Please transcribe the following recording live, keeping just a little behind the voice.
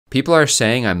People are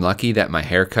saying I'm lucky that my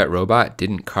haircut robot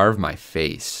didn't carve my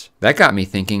face. That got me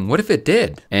thinking, what if it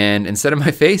did? And instead of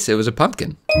my face, it was a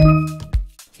pumpkin.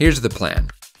 Here's the plan.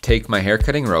 Take my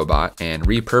haircutting robot and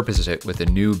repurpose it with a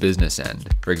new business end.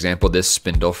 For example, this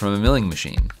spindle from a milling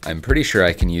machine. I'm pretty sure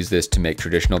I can use this to make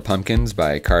traditional pumpkins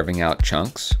by carving out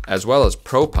chunks, as well as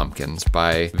pro pumpkins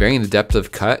by varying the depth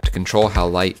of cut to control how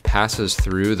light passes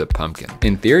through the pumpkin.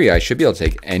 In theory, I should be able to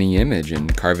take any image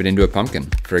and carve it into a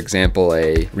pumpkin. For example,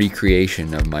 a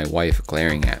recreation of my wife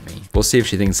glaring at me. We'll see if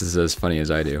she thinks this is as funny as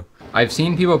I do. I've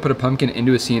seen people put a pumpkin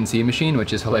into a CNC machine,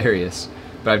 which is hilarious.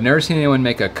 But I've never seen anyone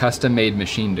make a custom-made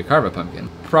machine to carve a pumpkin.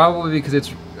 Probably because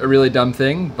it's a really dumb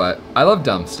thing, but I love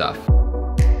dumb stuff.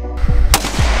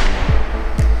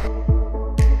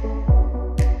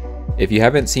 If you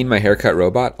haven't seen my haircut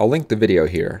robot, I'll link the video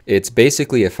here. It's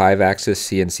basically a 5-axis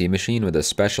CNC machine with a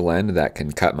special end that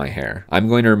can cut my hair. I'm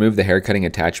going to remove the haircutting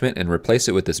attachment and replace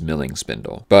it with this milling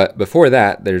spindle. But before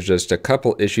that, there's just a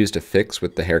couple issues to fix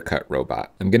with the haircut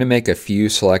robot. I'm going to make a few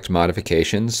select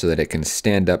modifications so that it can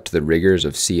stand up to the rigors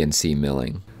of CNC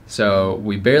milling. So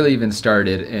we barely even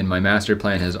started and my master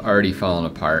plan has already fallen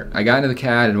apart. I got into the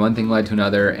CAD and one thing led to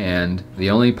another, and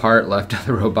the only part left of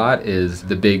the robot is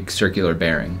the big circular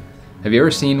bearing. Have you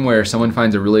ever seen where someone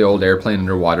finds a really old airplane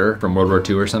underwater from World War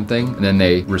II or something, and then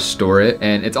they restore it,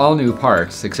 and it's all new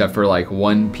parts except for like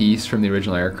one piece from the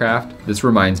original aircraft? This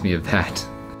reminds me of that.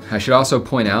 I should also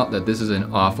point out that this is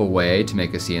an awful way to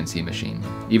make a CNC machine.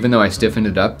 Even though I stiffened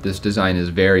it up, this design is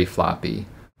very floppy.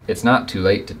 It's not too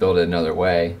late to build it another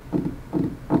way.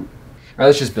 All right,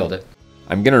 let's just build it.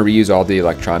 I'm gonna reuse all the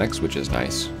electronics, which is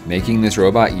nice. Making this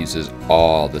robot uses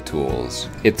all the tools.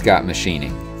 It's got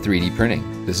machining, 3D printing.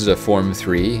 This is a Form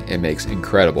 3, it makes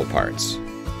incredible parts.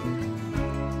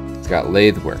 It's got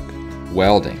lathe work,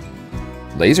 welding,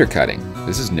 laser cutting,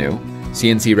 this is new,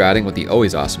 CNC routing with the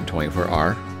always awesome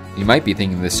 24R. You might be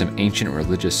thinking this is some ancient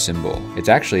religious symbol. It's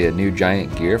actually a new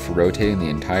giant gear for rotating the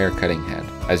entire cutting head.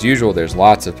 As usual, there's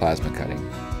lots of plasma cutting.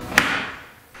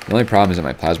 The only problem is that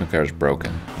my plasma cutter is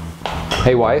broken.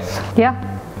 Hey wife.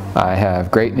 Yeah? I have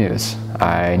great news.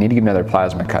 I need to get another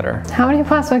plasma cutter. How many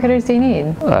plasma cutters do you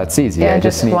need? That's easy. Yeah, I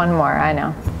just need one more, I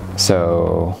know.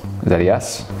 So, is that a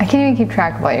yes? I can't even keep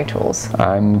track of all your tools.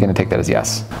 I'm gonna take that as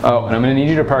yes. Oh, and I'm gonna need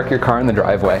you to park your car in the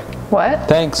driveway. What?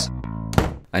 Thanks.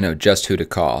 I know just who to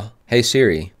call. Hey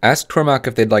Siri, ask Tormach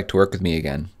if they'd like to work with me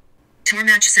again.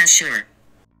 Tormach says sure.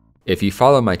 If you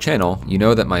follow my channel, you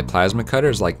know that my plasma cutter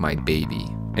is like my baby.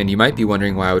 And you might be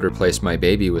wondering why I would replace my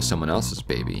baby with someone else's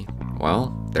baby.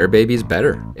 Well, their baby's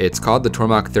better. It's called the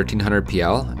Tormach 1300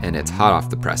 PL, and it's hot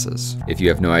off the presses. If you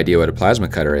have no idea what a plasma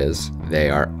cutter is, they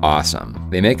are awesome.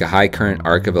 They make a high current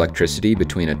arc of electricity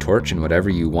between a torch and whatever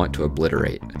you want to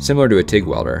obliterate, similar to a TIG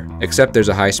welder, except there's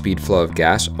a high speed flow of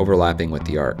gas overlapping with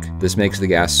the arc. This makes the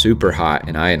gas super hot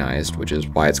and ionized, which is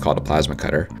why it's called a plasma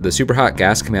cutter. The super hot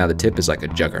gas coming out of the tip is like a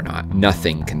juggernaut.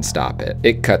 Nothing can stop it.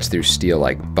 It cuts through steel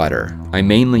like butter. I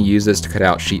mainly use this to cut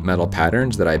out sheet metal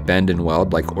patterns that I bend and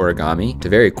weld like origami to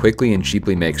very quickly and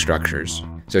cheaply make structures.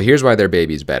 So here's why their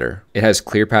baby's better. It has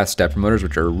clear path stepper motors,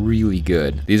 which are really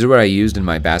good. These are what I used in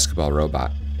my basketball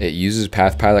robot. It uses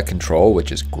path pilot control,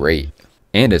 which is great.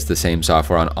 And it's the same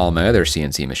software on all my other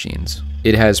CNC machines.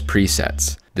 It has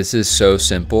presets. This is so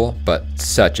simple, but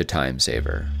such a time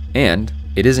saver. And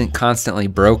it isn't constantly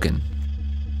broken.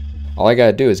 All I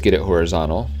gotta do is get it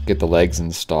horizontal, get the legs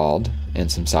installed,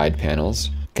 and some side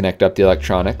panels, connect up the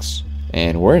electronics,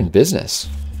 and we're in business.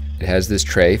 It has this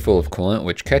tray full of coolant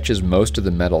which catches most of the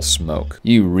metal smoke.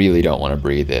 You really don't want to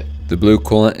breathe it. The blue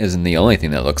coolant isn't the only thing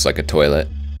that looks like a toilet.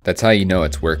 That's how you know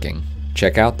it's working.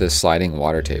 Check out this sliding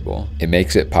water table. It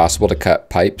makes it possible to cut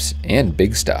pipes and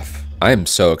big stuff. I am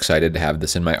so excited to have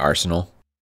this in my arsenal.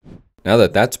 Now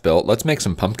that that's built, let's make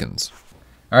some pumpkins.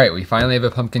 Alright, we finally have a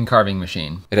pumpkin carving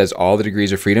machine. It has all the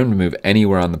degrees of freedom to move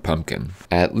anywhere on the pumpkin,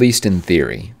 at least in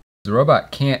theory. The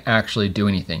robot can't actually do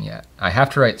anything yet. I have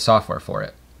to write software for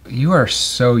it. You are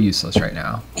so useless right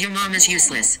now. Your mom is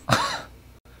useless.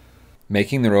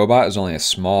 Making the robot is only a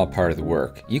small part of the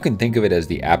work. You can think of it as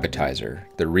the appetizer.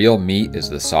 The real meat is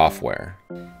the software.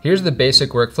 Here's the basic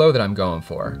workflow that I'm going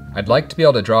for. I'd like to be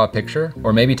able to draw a picture,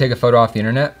 or maybe take a photo off the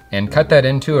internet, and cut that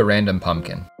into a random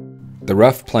pumpkin. The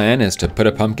rough plan is to put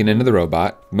a pumpkin into the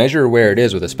robot, measure where it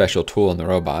is with a special tool in the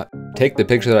robot, take the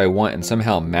picture that I want and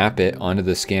somehow map it onto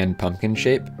the scanned pumpkin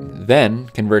shape, then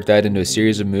convert that into a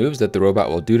series of moves that the robot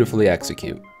will dutifully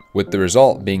execute, with the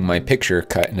result being my picture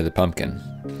cut into the pumpkin.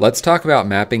 Let's talk about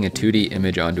mapping a 2D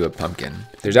image onto a pumpkin.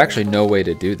 There's actually no way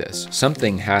to do this.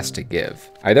 Something has to give.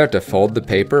 I either have to fold the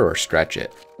paper or stretch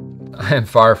it. I am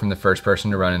far from the first person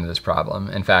to run into this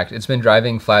problem. In fact, it's been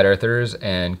driving flat earthers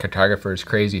and cartographers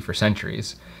crazy for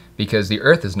centuries, because the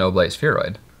Earth is no oblate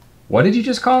spheroid. What did you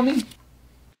just call me?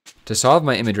 To solve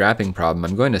my image wrapping problem,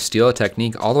 I'm going to steal a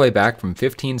technique all the way back from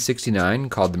 1569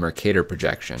 called the Mercator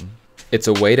projection. It's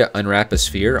a way to unwrap a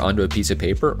sphere onto a piece of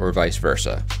paper or vice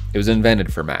versa. It was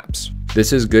invented for maps.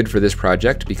 This is good for this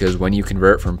project because when you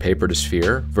convert from paper to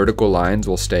sphere, vertical lines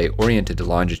will stay oriented to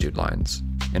longitude lines,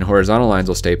 and horizontal lines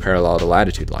will stay parallel to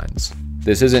latitude lines.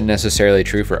 This isn't necessarily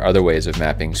true for other ways of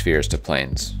mapping spheres to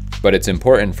planes, but it's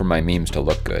important for my memes to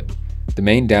look good. The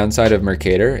main downside of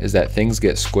Mercator is that things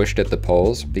get squished at the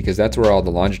poles because that's where all the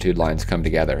longitude lines come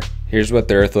together. Here's what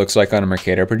the Earth looks like on a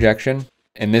Mercator projection,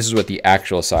 and this is what the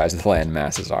actual size of the land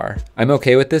masses are. I'm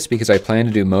okay with this because I plan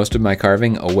to do most of my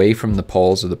carving away from the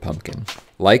poles of the pumpkin.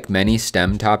 Like many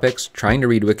STEM topics, trying to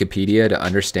read Wikipedia to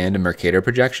understand a Mercator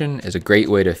projection is a great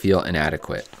way to feel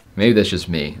inadequate. Maybe that's just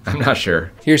me, I'm not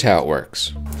sure. Here's how it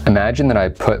works. Imagine that I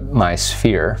put my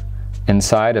sphere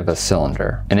inside of a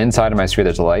cylinder, and inside of my sphere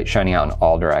there's a light shining out in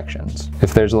all directions.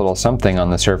 If there's a little something on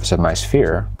the surface of my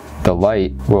sphere, the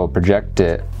light will project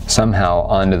it somehow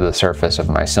onto the surface of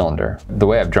my cylinder. The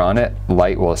way I've drawn it,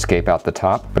 light will escape out the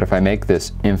top, but if I make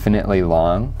this infinitely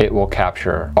long, it will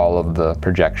capture all of the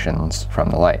projections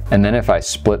from the light. And then if I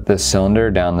split this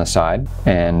cylinder down the side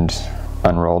and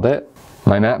unrolled it,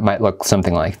 my map might look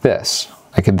something like this.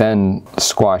 I could then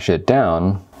squash it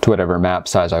down to whatever map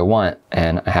size I want,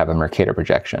 and I have a Mercator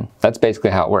projection. That's basically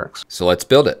how it works. So let's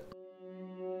build it.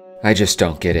 I just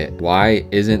don't get it. Why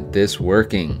isn't this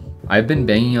working? I've been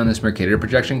banging on this Mercator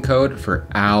projection code for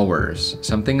hours.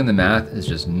 Something in the math is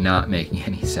just not making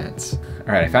any sense.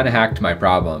 All right, I found a hack to my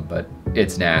problem, but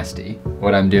it's nasty.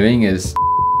 What I'm doing is,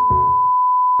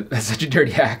 that's such a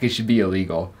dirty hack, it should be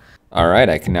illegal. All right,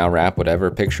 I can now wrap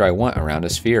whatever picture I want around a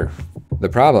sphere. The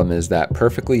problem is that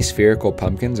perfectly spherical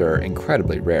pumpkins are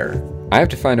incredibly rare. I have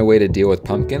to find a way to deal with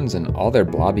pumpkins and all their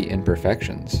blobby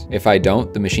imperfections. If I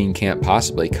don't, the machine can't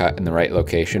possibly cut in the right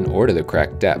location or to the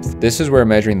correct depth. This is where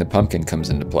measuring the pumpkin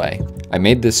comes into play. I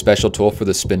made this special tool for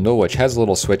the spindle which has a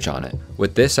little switch on it.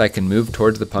 With this I can move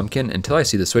towards the pumpkin until I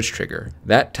see the switch trigger.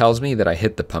 That tells me that I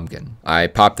hit the pumpkin. I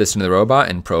pop this into the robot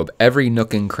and probe every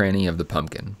nook and cranny of the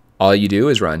pumpkin. All you do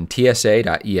is run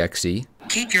tsa.exe.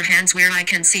 Keep your hands where I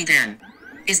can see them.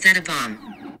 Is that a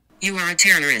bomb? You are a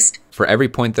terrorist. For every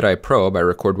point that I probe, I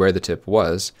record where the tip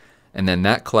was, and then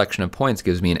that collection of points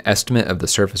gives me an estimate of the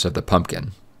surface of the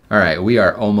pumpkin. All right, we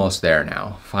are almost there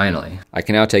now, finally. I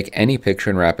can now take any picture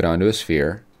and wrap it onto a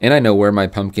sphere, and I know where my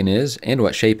pumpkin is and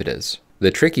what shape it is. The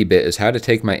tricky bit is how to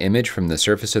take my image from the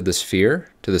surface of the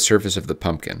sphere to the surface of the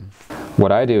pumpkin.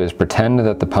 What I do is pretend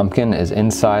that the pumpkin is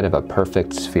inside of a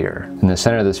perfect sphere, and the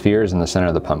center of the sphere is in the center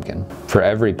of the pumpkin. For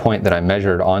every point that I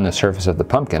measured on the surface of the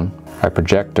pumpkin, I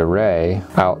project a ray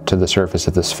out to the surface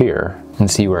of the sphere and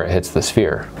see where it hits the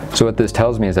sphere. So what this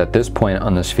tells me is that this point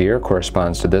on the sphere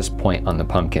corresponds to this point on the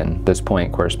pumpkin, this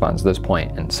point corresponds to this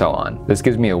point, and so on. This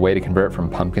gives me a way to convert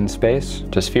from pumpkin space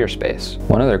to sphere space.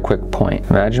 One other quick point.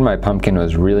 Imagine my pumpkin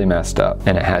was really messed up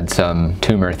and it had some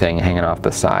tumor thing hanging off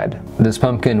the side. This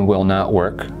pumpkin will not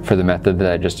work for the method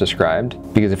that I just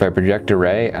described, because if I project a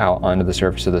ray out onto the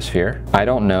surface of the sphere, I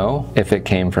don't know if it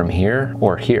came from here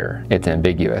or here. It's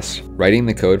ambiguous. Writing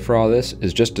the code for all this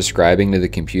is just describing to the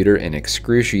computer in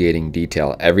excruciating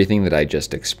detail everything that I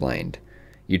just explained.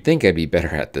 You'd think I'd be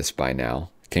better at this by now.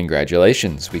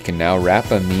 Congratulations, we can now wrap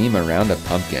a meme around a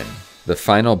pumpkin. The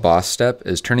final boss step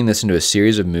is turning this into a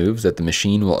series of moves that the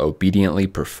machine will obediently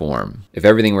perform. If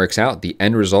everything works out, the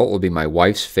end result will be my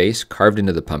wife's face carved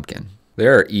into the pumpkin.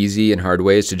 There are easy and hard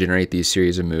ways to generate these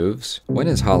series of moves. When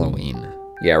is Halloween?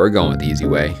 Yeah, we're going with the easy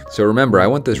way. So remember, I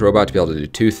want this robot to be able to do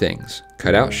two things: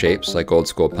 cut out shapes like old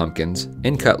school pumpkins,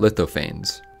 and cut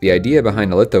lithophanes. The idea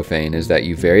behind a lithophane is that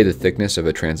you vary the thickness of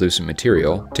a translucent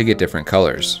material to get different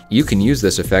colors. You can use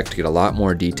this effect to get a lot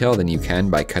more detail than you can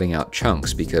by cutting out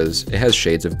chunks because it has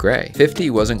shades of gray.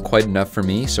 50 wasn't quite enough for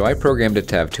me, so I programmed it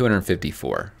to have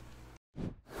 254.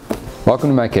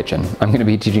 Welcome to my kitchen. I'm going to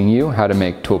be teaching you how to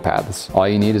make toolpaths. All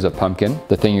you need is a pumpkin,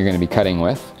 the thing you're going to be cutting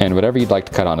with, and whatever you'd like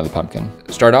to cut onto the pumpkin.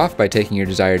 Start off by taking your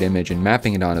desired image and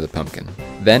mapping it onto the pumpkin.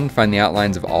 Then find the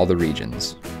outlines of all the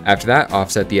regions. After that,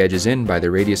 offset the edges in by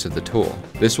the radius of the tool.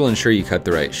 This will ensure you cut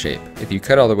the right shape. If you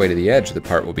cut all the way to the edge, the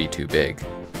part will be too big.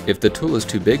 If the tool is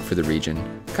too big for the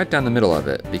region, cut down the middle of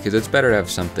it, because it's better to have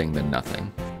something than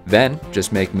nothing. Then,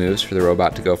 just make moves for the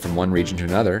robot to go from one region to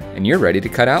another, and you're ready to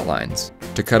cut outlines.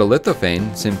 To cut a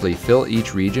lithophane, simply fill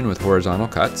each region with horizontal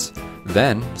cuts,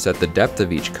 Then, set the depth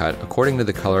of each cut according to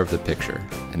the color of the picture.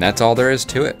 And that's all there is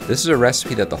to it. This is a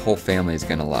recipe that the whole family is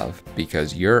gonna love,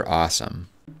 because you're awesome.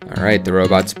 All right, the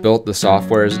robot's built, the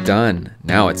software is done.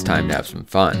 Now it's time to have some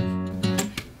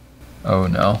fun. Oh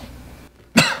no.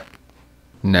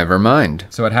 Never mind.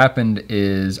 So what happened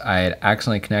is I had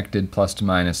accidentally connected plus to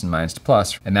minus and minus to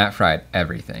plus, and that fried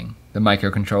everything. The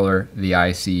microcontroller, the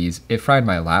ICs, it fried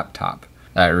my laptop.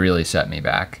 That really set me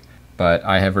back. But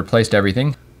I have replaced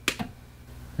everything.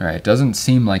 All right, it doesn't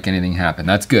seem like anything happened.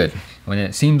 That's good. When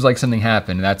it seems like something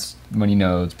happened, that's when you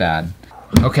know it's bad.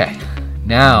 Okay,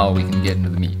 now we can get into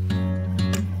the meat.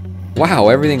 Wow,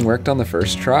 everything worked on the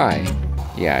first try.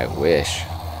 Yeah, I wish.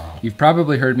 You've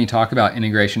probably heard me talk about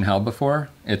integration hell before.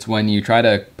 It's when you try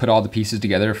to put all the pieces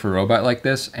together for a robot like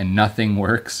this and nothing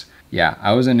works. Yeah,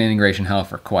 I was in integration hell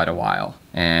for quite a while.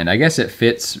 And I guess it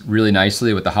fits really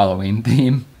nicely with the Halloween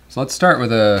theme. So let's start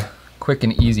with a quick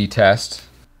and easy test.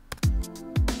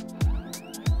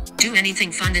 Do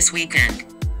anything fun this weekend?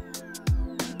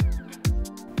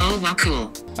 Oh wow,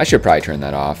 cool. I should probably turn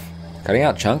that off. Cutting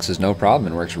out chunks is no problem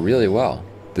and works really well.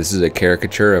 This is a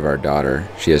caricature of our daughter.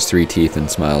 She has 3 teeth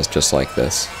and smiles just like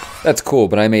this. That's cool,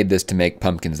 but I made this to make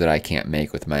pumpkins that I can't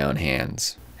make with my own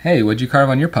hands. Hey, what'd you carve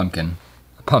on your pumpkin?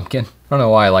 A pumpkin? I don't know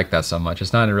why I like that so much.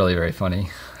 It's not really very funny.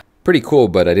 Pretty cool,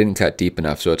 but I didn't cut deep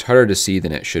enough, so it's harder to see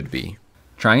than it should be.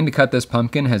 Trying to cut this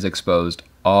pumpkin has exposed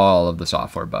all of the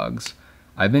software bugs.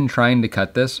 I've been trying to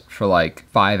cut this for like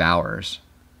 5 hours.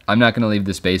 I'm not gonna leave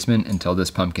this basement until this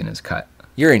pumpkin is cut.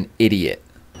 You're an idiot.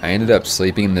 I ended up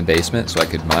sleeping in the basement so I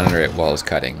could monitor it while I was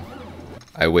cutting.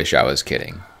 I wish I was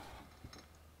kidding.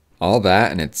 All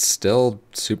that and it's still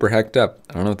super hecked up.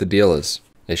 I don't know what the deal is.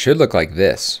 It should look like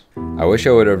this. I wish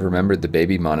I would have remembered the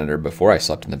baby monitor before I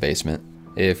slept in the basement.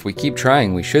 If we keep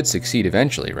trying, we should succeed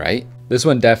eventually, right? This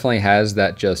one definitely has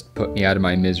that just put me out of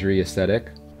my misery aesthetic.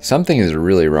 Something is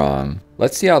really wrong.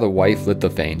 Let's see how the wife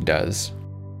lithophane does.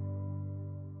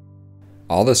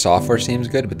 All the software seems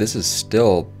good, but this is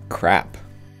still crap.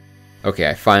 Okay,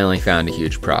 I finally found a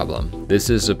huge problem. This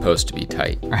is supposed to be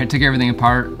tight. All right, I took everything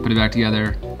apart, put it back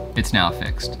together. It's now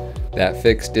fixed. That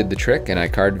fix did the trick and I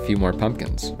carved a few more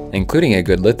pumpkins, including a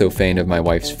good lithophane of my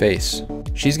wife's face.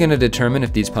 She's gonna determine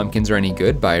if these pumpkins are any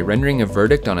good by rendering a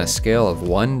verdict on a scale of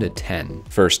 1 to 10.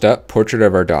 First up, portrait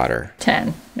of our daughter.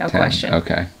 10, no 10, question.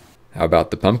 okay. How about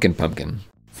the pumpkin?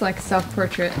 It's like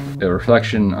self-portrait. A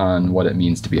reflection on what it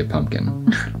means to be a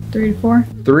pumpkin. 3 to 4?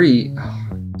 3?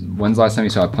 When's the last time you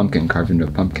saw a pumpkin carved into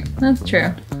a pumpkin? That's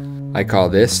true. I call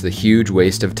this the huge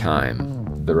waste of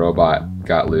time. The robot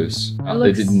got loose.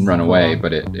 It didn't run away,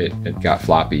 but it got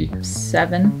floppy.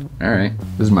 7. All right,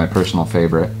 this is my personal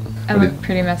favorite. I look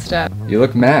pretty messed up. You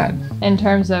look mad. In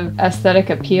terms of aesthetic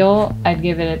appeal, I'd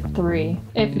give it a 3.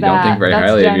 If you don't think very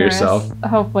highly of yourself.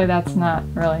 Hopefully that's not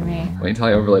really me. Wait until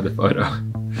I overlay the photo.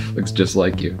 Looks just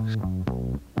like you.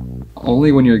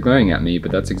 Only when you're glaring at me,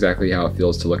 but that's exactly how it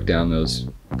feels to look down those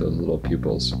little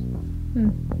pupils.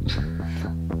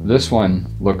 This one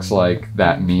looks like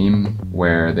that meme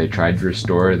where they tried to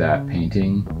restore that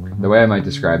painting. The way I might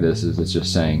describe this is it's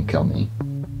just saying, kill me.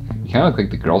 You kind of look like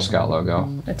the Girl Scout logo.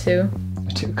 A 2?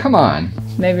 A 2, come on.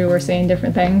 Maybe we're seeing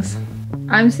different things.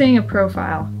 I'm seeing a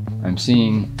profile. I'm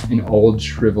seeing an old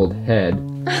shriveled head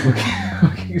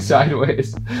looking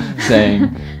sideways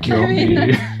saying, kill me.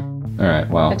 All right,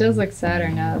 well. It does look sadder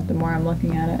now the more I'm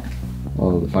looking at it.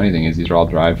 Well, the funny thing is these are all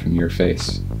derived from your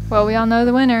face. Well, we all know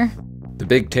the winner. The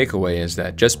big takeaway is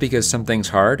that just because something's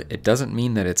hard, it doesn't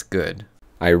mean that it's good.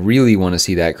 I really want to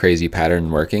see that crazy pattern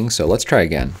working, so let's try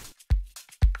again.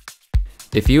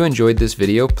 If you enjoyed this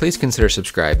video, please consider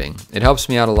subscribing. It helps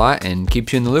me out a lot and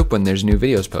keeps you in the loop when there's new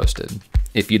videos posted.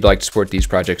 If you'd like to support these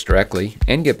projects directly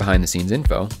and get behind the scenes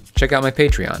info, check out my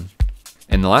Patreon.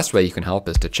 And the last way you can help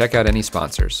is to check out any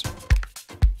sponsors.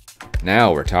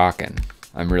 Now we're talking.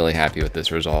 I'm really happy with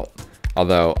this result,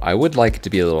 although I would like it to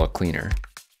be a little cleaner.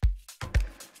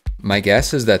 My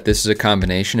guess is that this is a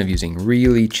combination of using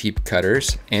really cheap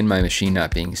cutters and my machine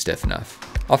not being stiff enough.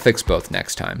 I'll fix both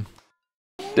next time.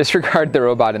 Disregard the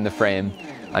robot in the frame.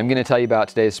 I'm gonna tell you about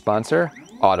today's sponsor,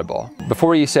 Audible.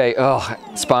 Before you say, oh,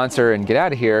 sponsor and get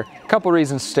out of here, a couple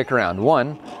reasons to stick around.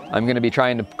 One, I'm gonna be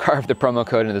trying to carve the promo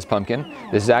code into this pumpkin.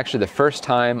 This is actually the first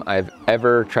time I've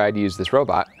ever tried to use this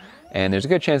robot, and there's a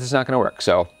good chance it's not gonna work,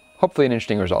 so hopefully an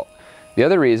interesting result. The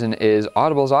other reason is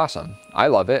Audible's awesome. I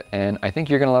love it, and I think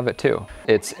you're gonna love it too.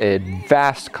 It's a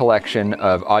vast collection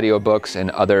of audiobooks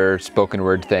and other spoken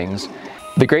word things.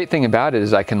 The great thing about it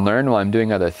is I can learn while I'm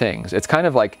doing other things. It's kind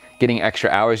of like getting extra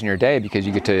hours in your day because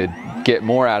you get to get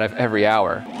more out of every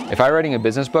hour. If I were writing a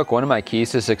business book, one of my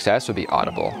keys to success would be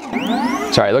Audible.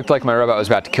 Sorry, it looked like my robot was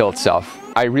about to kill itself.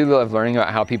 I really love learning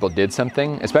about how people did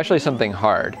something, especially something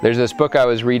hard. There's this book I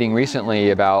was reading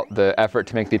recently about the effort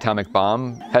to make the atomic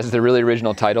bomb. It has the really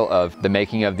original title of The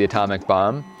Making of the Atomic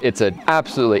Bomb. It's an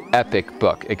absolutely epic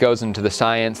book. It goes into the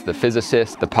science, the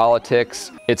physicists, the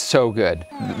politics. It's so good.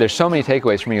 There's so many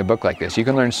takeaways from reading a book like this. You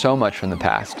can learn so much from the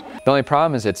past. The only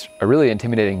problem is it's a really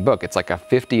intimidating book. It's like a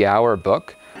 50-hour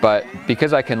book, but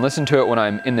because I can listen to it when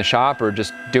I'm in the shop or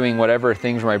just doing whatever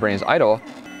things where my brain is idle,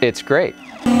 it's great.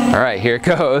 All right, here it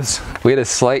goes. We had a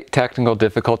slight technical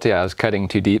difficulty. I was cutting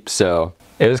too deep, so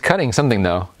it was cutting something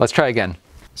though. Let's try again.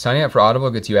 Signing up for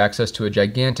Audible gets you access to a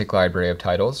gigantic library of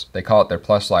titles. They call it their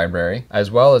Plus library,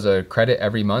 as well as a credit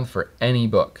every month for any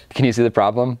book. Can you see the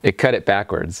problem? It cut it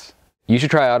backwards. You should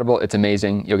try Audible, it's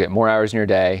amazing. You'll get more hours in your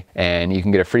day, and you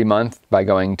can get a free month by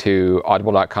going to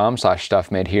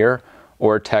audible.com/stuffmadehere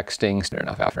or texting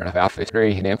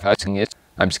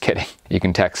I'm just kidding. You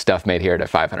can text Stuff Made Here to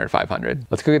 500-500.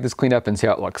 Let's go get this cleaned up and see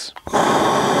how it looks.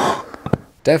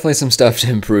 Definitely some stuff to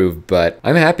improve, but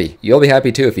I'm happy. You'll be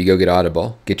happy too if you go get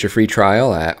Audible. Get your free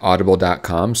trial at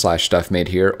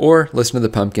audible.com/stuffmadehere or listen to the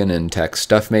pumpkin and text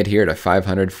Stuff Made Here to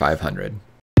 500-500.